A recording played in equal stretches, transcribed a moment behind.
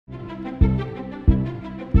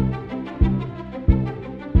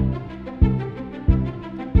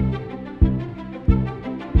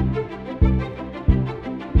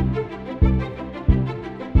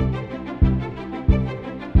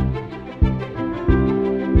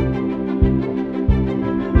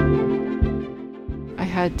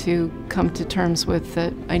had to come to terms with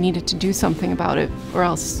that I needed to do something about it, or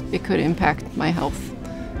else it could impact my health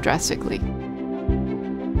drastically.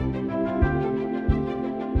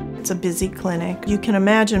 It's a busy clinic. You can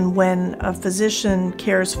imagine when a physician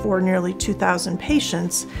cares for nearly 2,000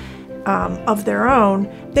 patients of their own,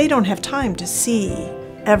 they don't have time to see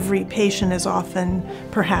every patient as often,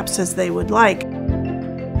 perhaps, as they would like.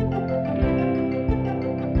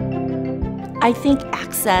 I think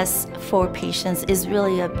access for patients is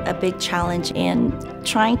really a big challenge, and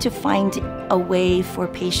trying to find a way for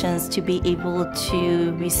patients to be able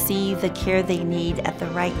to receive the care they need at the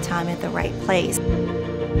right time, at the right place.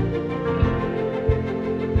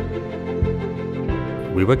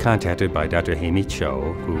 We were contacted by Dr. Amy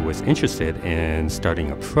Cho, who was interested in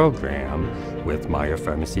starting a program with Meijer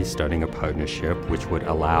Pharmacy, starting a partnership which would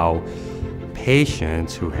allow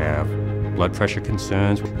patients who have blood pressure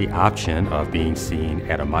concerns the option of being seen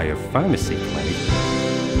at a Meijer Pharmacy clinic.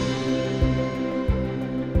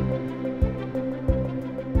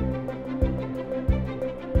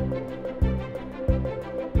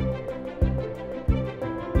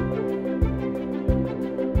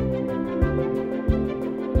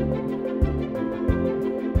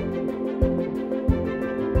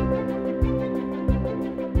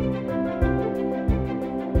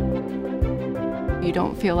 You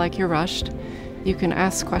don't feel like you're rushed. You can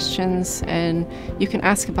ask questions and you can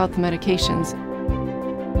ask about the medications.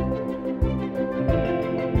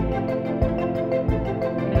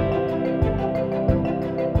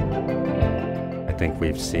 I think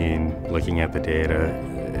we've seen, looking at the data,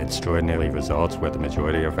 extraordinary results where the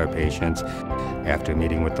majority of our patients, after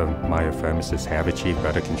meeting with the Meijer pharmacists, have achieved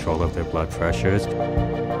better control of their blood pressures.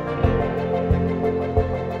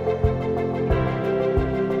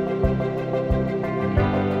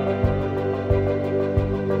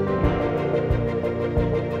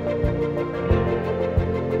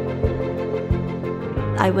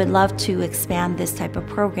 I would love to expand this type of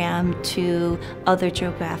program to other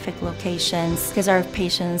geographic locations, because our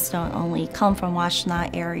patients don't only come from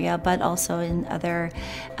Washtenaw area, but also in other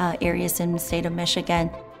areas in the state of Michigan.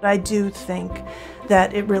 I do think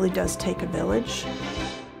that it really does take a village.